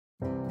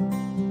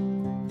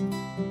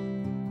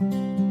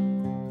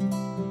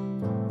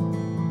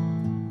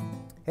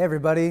Hey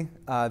everybody,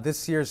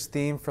 this year's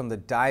theme from the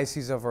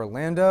Diocese of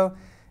Orlando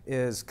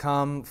is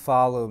Come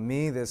Follow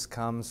Me. This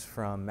comes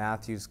from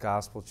Matthew's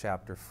Gospel,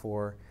 chapter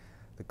 4,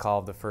 the call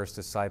of the first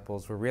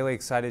disciples. We're really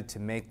excited to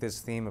make this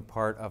theme a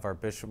part of our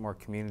Bishop Moore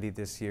community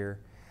this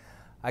year.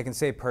 I can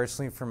say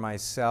personally for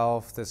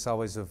myself, this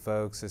always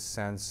evokes a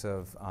sense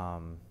of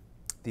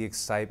the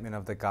excitement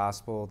of the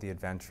gospel, the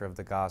adventure of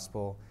the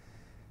gospel,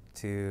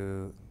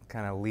 to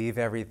kind of leave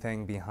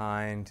everything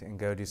behind and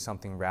go do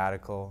something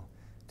radical,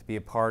 to be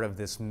a part of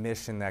this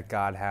mission that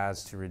God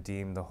has to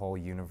redeem the whole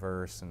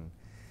universe and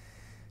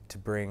to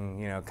bring,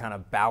 kind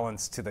of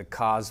balance to the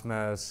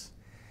cosmos.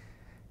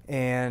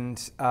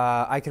 And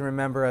I can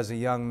remember as a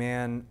young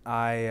man,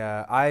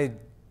 I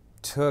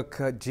took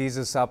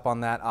Jesus up on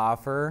that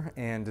offer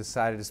and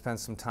decided to spend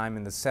some time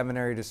in the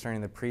seminary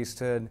discerning the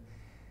priesthood.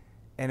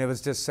 And it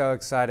was just so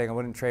exciting. I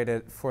wouldn't trade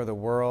it for the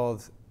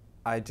world.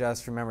 I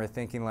just remember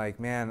thinking like,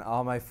 man,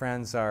 all my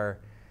friends are,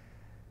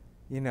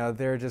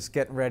 they're just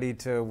getting ready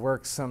to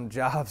work some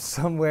job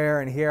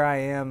somewhere, and here I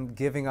am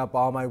giving up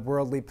all my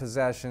worldly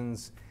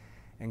possessions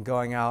and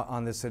going out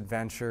on this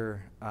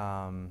adventure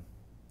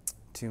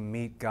to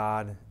meet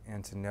God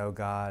and to know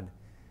God,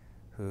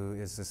 who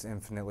is this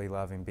infinitely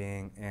loving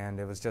being. And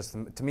it was just,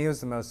 to me, it was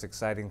the most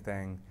exciting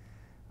thing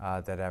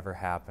that ever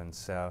happened.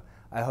 So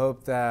I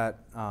hope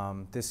that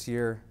this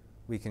year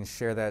we can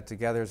share that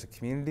together as a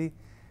community,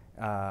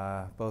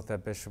 both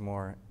at Bishop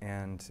Moore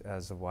and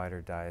as a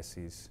wider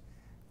diocese,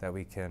 that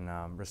we can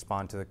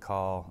respond to the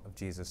call of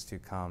Jesus to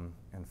come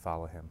and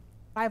follow him.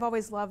 I've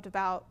always loved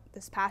about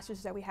this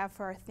passage that we have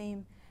for our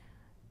theme,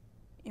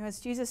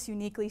 it's Jesus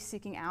uniquely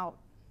seeking out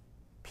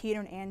Peter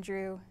and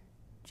Andrew,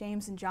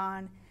 James and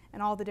John,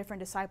 and all the different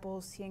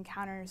disciples he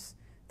encounters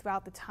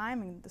throughout the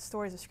time and the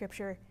stories of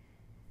Scripture.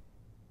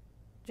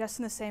 Just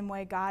in the same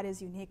way, God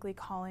is uniquely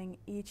calling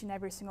each and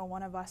every single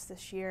one of us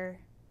this year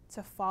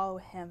to follow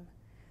him,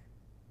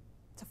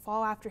 to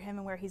follow after him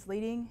and where he's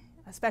leading,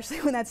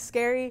 especially when that's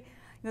scary.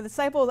 The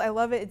disciples, I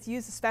love it. It's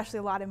used especially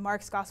a lot in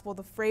Mark's gospel,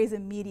 the phrase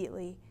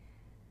immediately,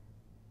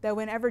 that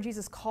whenever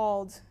Jesus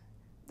called,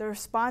 the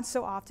response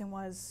so often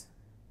was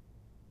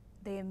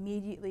they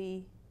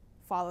immediately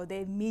followed.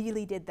 They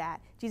immediately did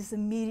that. Jesus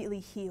immediately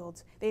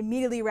healed. They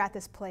immediately were at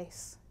this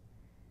place.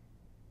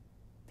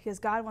 Because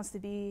God wants to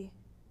be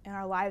in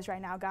our lives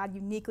right now. God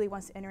uniquely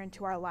wants to enter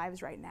into our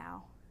lives right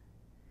now.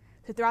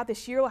 So throughout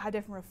this year, we'll have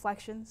different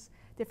reflections,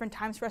 different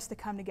times for us to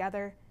come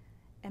together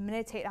and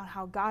meditate on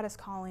how God is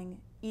calling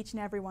each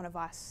and every one of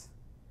us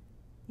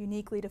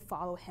uniquely to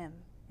follow him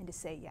and to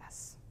say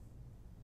yes.